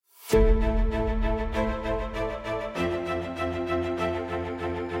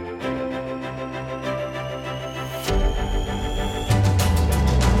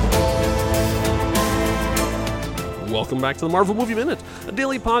Welcome back to the Marvel Movie Minute, a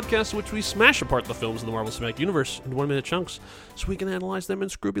daily podcast in which we smash apart the films of the Marvel Cinematic Universe into 1-minute chunks so we can analyze them in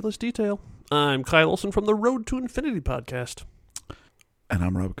scrupulous detail. I'm Kyle Olson from the Road to Infinity podcast. And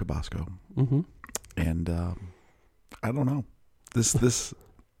I'm Rob Cabasco. Mm-hmm. And I don't know. I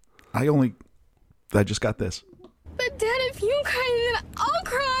just got this. But Dad, if you cry, then I'll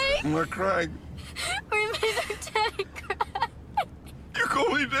cry. I'm not crying. We made our daddy cry. You call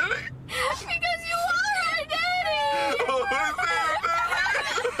me daddy? Because you are our daddy.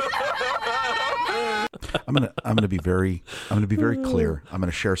 I'm gonna be very clear. I'm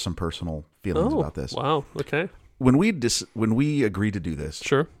gonna share some personal feelings about this. Wow. Okay. When we agreed to do this,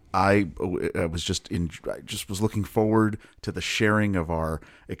 Sure. I was was looking forward to the sharing of our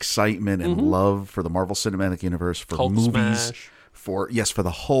excitement and love for the Marvel Cinematic Universe, for Hulk movies, smash. for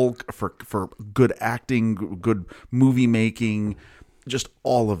the Hulk, for good acting, good movie making, just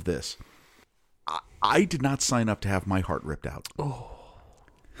all of this. I did not sign up to have my heart ripped out. Oh.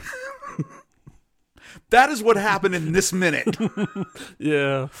 That is what happened in this minute.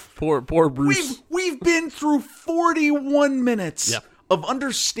 Yeah. Poor Bruce. We've been through 41 minutes. Yep. Of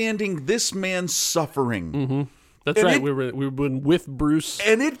understanding this man's suffering. Mm-hmm. That's And right. We've been with Bruce.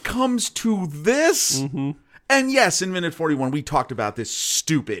 And it comes to this. Mm-hmm. And yes, in minute 41, we talked about this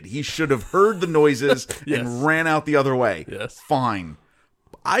stupid. He should have heard the noises Yes. and ran out the other way. Yes. Fine.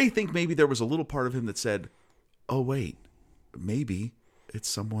 I think maybe there was a little part of him that said, oh, wait, maybe it's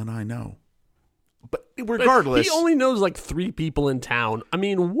someone I know. But regardless. He only knows like 3 people in town. I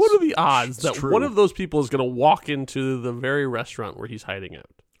mean, what are the odds that true. one of those people is going to walk into the very restaurant where he's hiding out?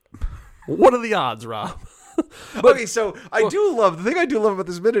 What are the odds, Rob? Okay, so the thing I do love about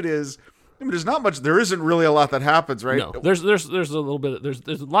this minute is, I mean, there's not much, there isn't really a lot that happens, right? No, there's a little bit,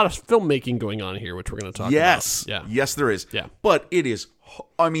 there's a lot of filmmaking going on here, which we're going to talk Yes. about. Yes, there is. Yeah. But it is,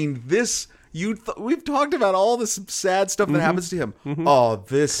 I mean, this, we've talked about all this sad stuff that happens to him. Mm-hmm. Oh,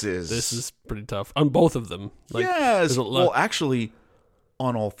 this is pretty tough on both of them. Like, yes. there's a lot- Well, actually,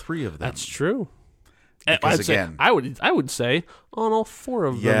 on all 3 of them. That's true. Because again, I would say on all 4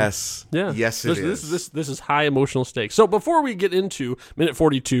 of them. Yes. Yeah. Yes, it is. This is high emotional stakes. So before we get into minute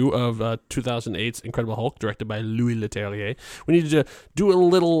 42 of 2008's Incredible Hulk, directed by Louis Leterrier, we need to do a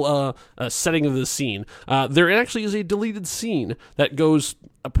little setting of the scene. There actually is a deleted scene that goes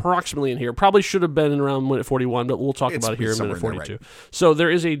approximately in here. Probably should have been around minute 41, but we'll talk about it here in minute 42. Right. So there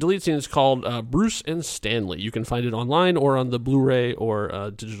is a deleted scene. It's called Bruce and Stanley. You can find it online or on the Blu-ray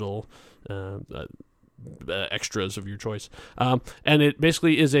or digital extras of your choice. And it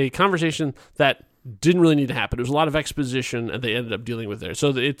basically is a conversation that didn't really need to happen. There was a lot of exposition, and they ended up dealing with there. So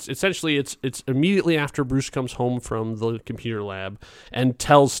it's essentially it's immediately after Bruce comes home from the computer lab and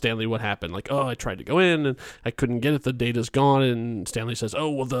tells Stanley what happened. Like, oh, I tried to go in and I couldn't get it. The data's gone. And Stanley says,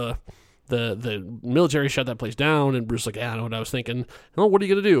 oh, well, the military shut that place down. And Bruce's like, yeah, I know what I was thinking. Oh, what are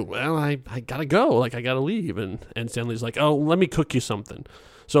you going to do? Well, I got to go. Like, I got to leave. And Stanley's like, oh, let me cook you something.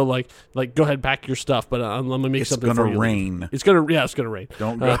 So like go ahead, pack your stuff, but I'm gonna make something for you. It's gonna rain. It's gonna rain.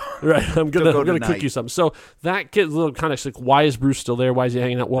 Don't go. Right, I'm gonna tonight. cook you something. So that kid's a little kind of like, why is Bruce still there? Why is he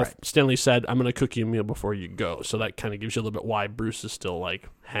hanging out? Well, Right. Stanley said, I'm gonna cook you a meal before you go. So that kind of gives you a little bit why Bruce is still like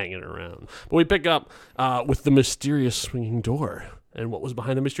hanging around. But we pick up with the mysterious swinging door, and what was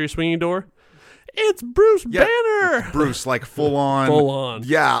behind the mysterious swinging door? It's Bruce Banner. Bruce, like full on.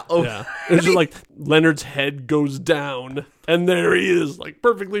 Yeah. Oh. Yeah. It's just like Leonard's head goes down, and there he is, like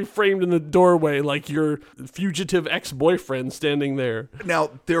perfectly framed in the doorway, like your fugitive ex-boyfriend standing there.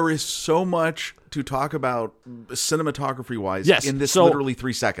 Now, there is so much to talk about cinematography-wise in this literally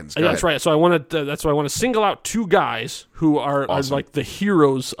 3 seconds. Go That's ahead. right. So that's why I want to single out 2 guys who are like the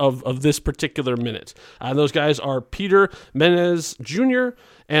heroes of this particular minute. Those guys are Peter Menez Jr.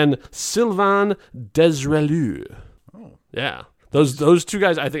 and Sylvain Desrelou. Oh, yeah. Those 2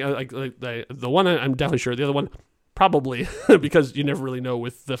 guys, I think, like the one I'm definitely sure. The other one, probably, because you never really know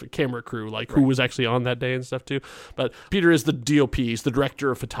with the camera crew, like who was actually on that day and stuff too. But Peter is the DOP, he's the director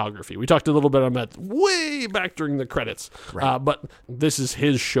of photography. We talked a little bit about that way back during the credits. Right. But this is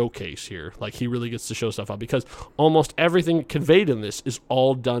his showcase here. Like, he really gets to show stuff out because almost everything conveyed in this is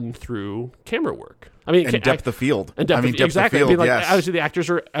all done through camera work. I mean, And depth of field. and depth of exactly. field, I mean, like, yes. obviously the actors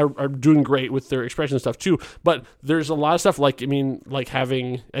are doing great with their expression and stuff too. But there's a lot of stuff like, I mean, like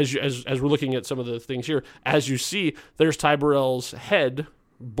having as we're looking at some of the things here, as you see, there's Ty Burrell's head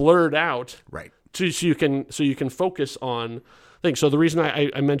blurred out, Right. so you can focus on things. So the reason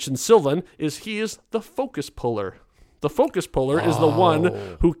I mentioned Sylvan is he is the focus puller. The focus puller is the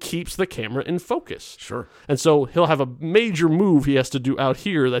one who keeps the camera in focus. Sure. And so he'll have a major move he has to do out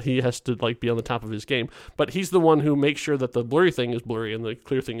here that he has to like be on the top of his game. But he's the one who makes sure that the blurry thing is blurry and the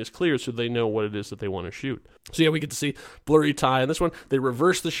clear thing is clear so they know what it is that they want to shoot. So yeah, we get to see blurry Ty in this one. They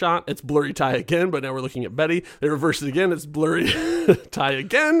reverse the shot. It's blurry Ty again, but now we're looking at Betty. They reverse it again. It's blurry Ty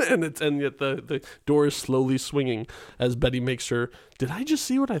again, and yet the door is slowly swinging as Betty makes her. Did I just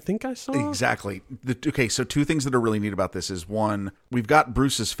see what I think I saw? Exactly. Okay, so two things that are really neat about this is, one, we've got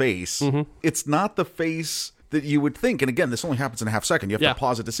Bruce's face. It's not the face that you would think. And again, this only happens in a half second. You have to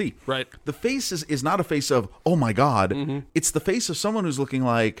pause it to see. Right. The face is not a face of, oh my God. It's the face of someone who's looking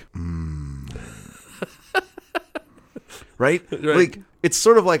like, right? Like, it's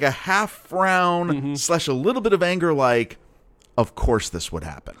sort of like a half frown / a little bit of anger, like, of course this would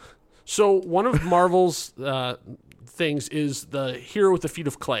happen. So one of Marvel's things is the hero with the feet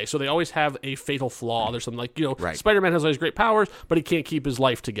of clay. So they always have a fatal flaw. There's something like, Spider-Man has all these great powers, but he can't keep his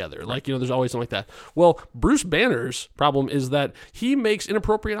life together. Like, there's always something like that. Well, Bruce Banner's problem is that he makes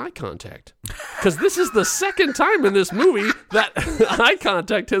inappropriate eye contact. Because this is the second time in this movie that eye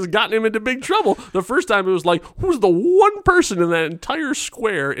contact has gotten him into big trouble. The first time it was like, who's the one person in that entire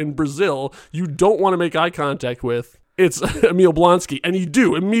square in Brazil you don't want to make eye contact with? It's Emil Blonsky, and you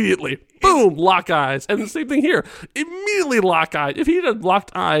do immediately. Boom, lock eyes. And the same thing here. Immediately lock eyes. If he had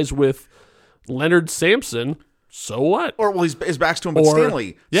locked eyes with Leonard Sampson, so what? Or, well, his back's to him, but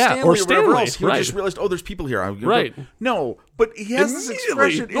Stanley. Yeah, Stanley or whatever Stanley, else. He just realized, oh, there's people here. Right. No, but he has this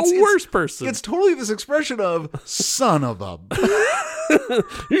expression. The worst person. It's totally this expression of, son of a...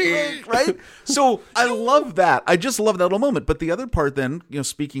 right? So I love that. I just love that little moment. But the other part then,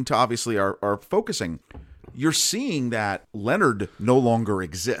 speaking to obviously our focusing, you're seeing that Leonard no longer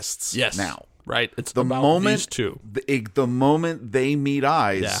exists now. Right. It's the about moment these two. The moment they meet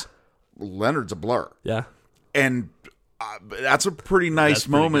eyes, Leonard's a blur. Yeah. And that's a pretty nice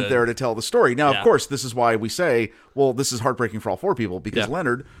moment there to tell the story. Now, of course, this is why we say, well, this is heartbreaking for all four people, because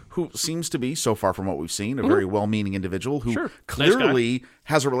Leonard, who seems to be, so far from what we've seen, a very well-meaning individual who clearly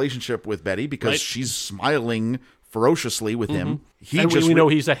has a relationship with Betty because she's smiling ferociously with him. We know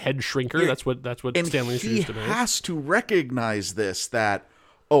he's a head shrinker. That's what Stanley introduced him as. He has to recognize this, that,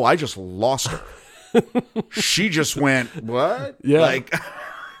 oh, I just lost her. She just went, what? Yeah.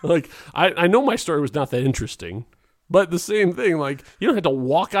 Like I know my story was not that interesting, but the same thing, like, you don't have to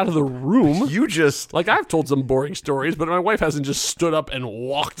walk out of the room. You just... Like, I've told some boring stories, but my wife hasn't just stood up and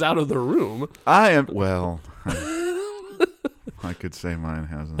walked out of the room. Well... I could say mine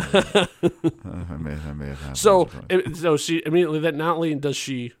hasn't. I may have had. So she immediately, that not only does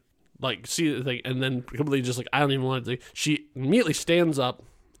she like see the thing and then completely just like, I don't even want to. She immediately stands up,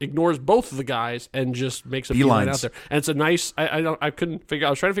 ignores both of the guys, and just makes a beeline out there. And it's a nice. I couldn't figure.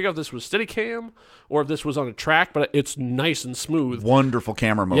 I was trying to figure out if this was Steadicam or if this was on a track, but it's nice and smooth. Wonderful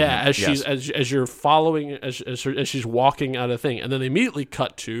camera movement. Yeah, as you're following as she's walking out of the thing, and then they immediately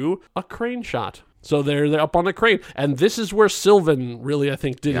cut to a crane shot. So they're up on the crane. And this is where Sylvan really, I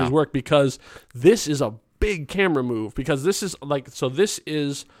think, did his work, because this is a big camera move. Because this is this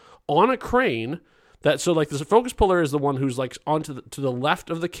is on a crane. The focus puller is the one who's like to the left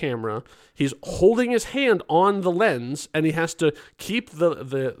of the camera. He's holding his hand on the lens, and he has to keep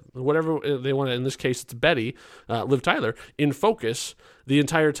the whatever they want. In this case, it's Betty, Liv Tyler, in focus the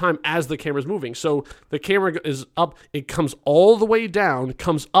entire time as the camera's moving. So the camera is up, it comes all the way down,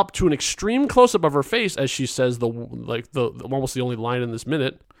 comes up to an extreme close up of her face as she says the almost the only line in this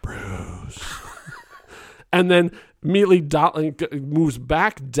minute, Bruce. And then immediately moves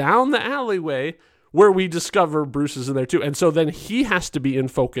back down the alleyway, where we discover Bruce is in there too. And so then he has to be in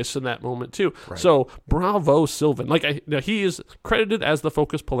focus in that moment too. Right. So bravo, Sylvan. He is credited as the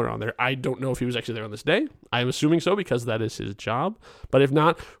focus puller on there. I don't know if he was actually there on this day. I'm assuming so, because that is his job. But if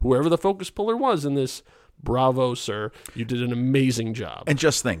not, whoever the focus puller was in this, bravo, sir. You did an amazing job. And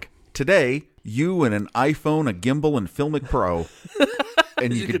just think, today, you and an iPhone, a gimbal, and Filmic Pro...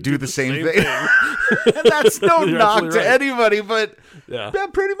 and you could do the same thing. And that's no knock to anybody, but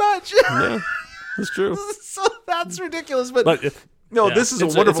pretty much. Yeah. That's true. So that's ridiculous, but this is a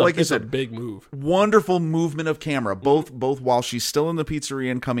wonderful, like you said, a big move. Wonderful movement of camera, both while she's still in the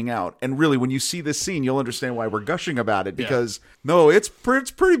pizzeria and coming out. And really, when you see this scene, you'll understand why we're gushing about it, because it's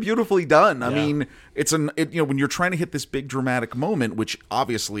pretty beautifully done. I mean, when you're trying to hit this big dramatic moment, which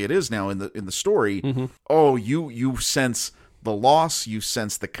obviously it is now in the story. You sense the loss, you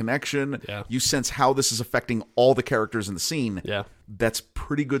sense the connection, you sense how this is affecting all the characters in the scene. Yeah, that's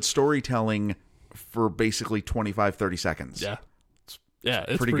pretty good storytelling for basically 25-30 seconds. Yeah,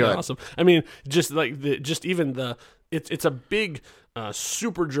 it's pretty good. Awesome. I mean, just like even the it's a big,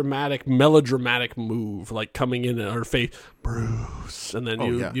 super dramatic, melodramatic move, like coming in her face, Bruce, and then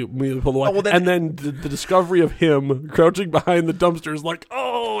you immediately pull away, and then the discovery of him crouching behind the dumpster is like,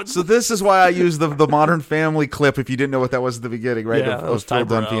 So this is why I use the Modern Family clip. If you didn't know what that was at the beginning, right? Yeah, of Phil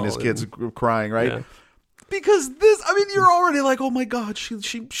Dunphy and his kids crying, right? Yeah. Because this, I mean, you're already like, oh my God, she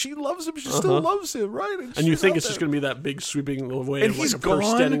loves him. She still loves him, right? And you think it's just going to be that big sweeping away, and of he's like a person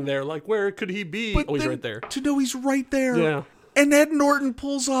gone. standing there, like, where could he be? But He's then right there. To know he's right there. Yeah. And Ed Norton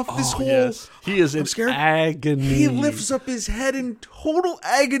pulls off this whole. Yes. He is in scared. agony. He lifts up his head in total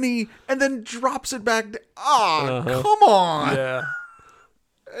agony and then drops it back. Come on. Yeah.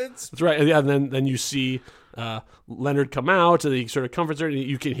 That's right. Yeah, and then you see Leonard come out, and he sort of comforts her, and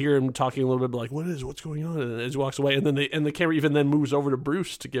you can hear him talking a little bit, like, what's going on? And as he walks away, and then the camera even then moves over to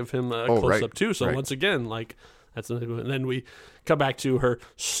Bruce to give him a close up too. So once again, like, that's another, and then we come back to her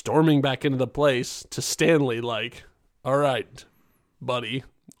storming back into the place to Stanley, like, all right, buddy,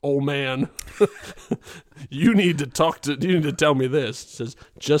 old man, you need to tell me this. Says,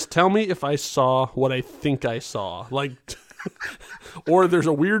 just tell me if I saw what I think I saw, like. Or there's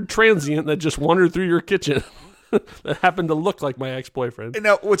a weird transient that just wandered through your kitchen that happened to look like my ex-boyfriend. And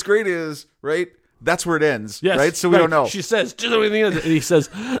now what's great is, right, that's where it ends, Yes, right? So we don't know. She says, just everything ends. And he says,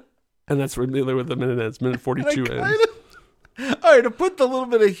 and that's where the minute ends. Minute 42 ends. All right, to put the little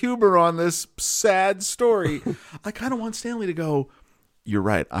bit of humor on this sad story, I kind of want Stanley to go, you're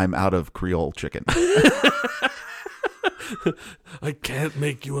right, I'm out of Creole chicken. I can't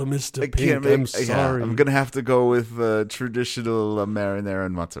make you a Mr. Pink. I'm sorry. Yeah, I'm going to have to go with traditional marinara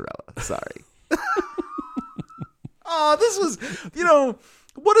and mozzarella. Sorry. This was,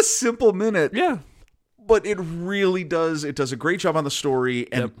 what a simple minute. Yeah. But it really does. It does a great job on the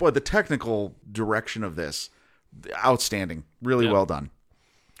story. And boy, the technical direction of this, outstanding. Really well done.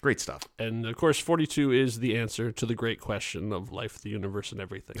 Great stuff. And of course, 42 is the answer to the great question of life, the universe, and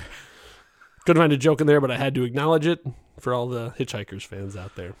everything. Couldn't find a joke in there, but I had to acknowledge it for all the Hitchhikers fans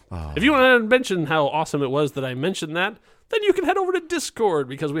out there. If you want to mention how awesome it was that I mentioned that, then you can head over to Discord,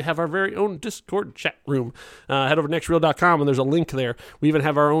 because we have our very own Discord chat room. Head over to nextreel.com, and there's a link there. We even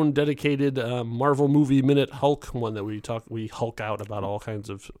have our own dedicated Marvel Movie Minute Hulk one that we Hulk out about all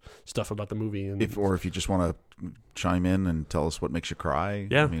kinds of stuff about the movie. And if you just want to chime in and tell us what makes you cry.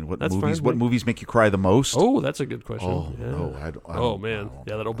 Yeah, I mean, what that's movies? fine. What movies make you cry the most? Oh, that's a good question. Oh Yeah. no, I don't.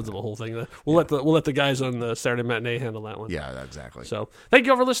 Yeah, that opens up a whole thing. We'll let the guys on the Saturday Matinee handle that one. Yeah, exactly. So thank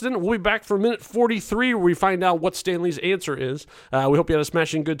you all for listening. We'll be back for minute 43, where we find out what Stanley's answer is. We hope you had a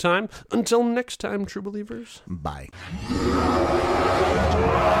smashing good time. Until next time, true believers. Bye.